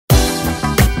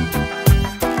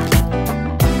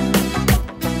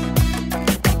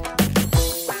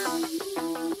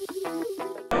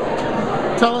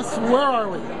where are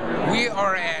we? We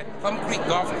are at Plum Creek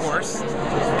Golf Course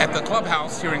at the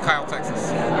clubhouse here in Kyle,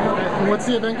 Texas. And what's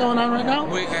the event going on right now?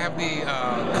 We have the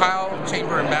Kyle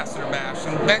Chamber Ambassador Bash,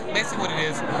 and basically what it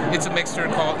is, it's a mixture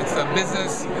it's a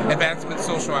Business Advancement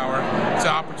Social Hour. It's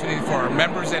an opportunity for our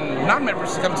members and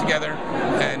non-members to come together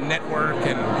and network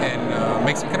and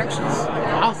make some connections.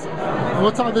 Awesome. And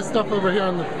what's all this stuff over here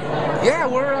on the... Yeah,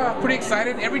 we're pretty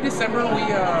excited. Every December we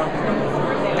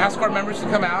ask our members to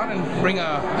come out and bring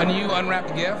a new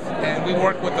unwrapped gift, and we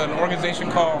work with an organization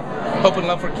called Hope and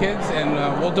Love for Kids, and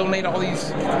we'll donate all these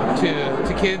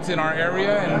to kids in our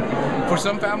area, and for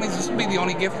some families this will be the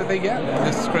only gift that they get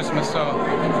this Christmas. So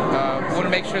we want to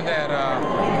make sure that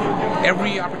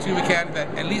every opportunity we can, that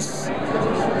at least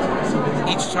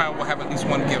each child will have at least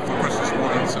one gift for Christmas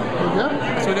morning. So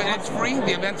it's free.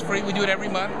 The event's free. We do it every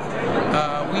month.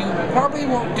 We probably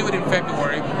won't do it in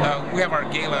February. We have our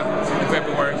gala in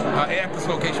February at this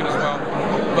location as well.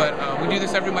 But we do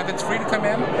this every month. It's free to come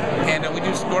in, and we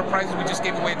do store prizes. We just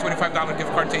gave away a $25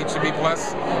 gift card to HCB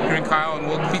Plus here in Kyle, and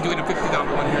we'll be doing a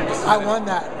 $50 one here. I won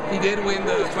that. He did win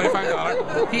the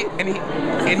 $25. He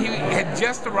had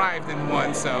just arrived and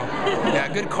won. So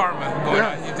yeah, good karma going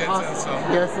on. You did awesome. So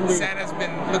yes, indeed. Santa's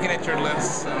been looking at your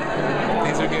list. So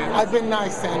these are good. I've been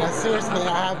nice, Santa. Seriously,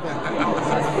 I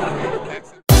have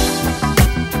been.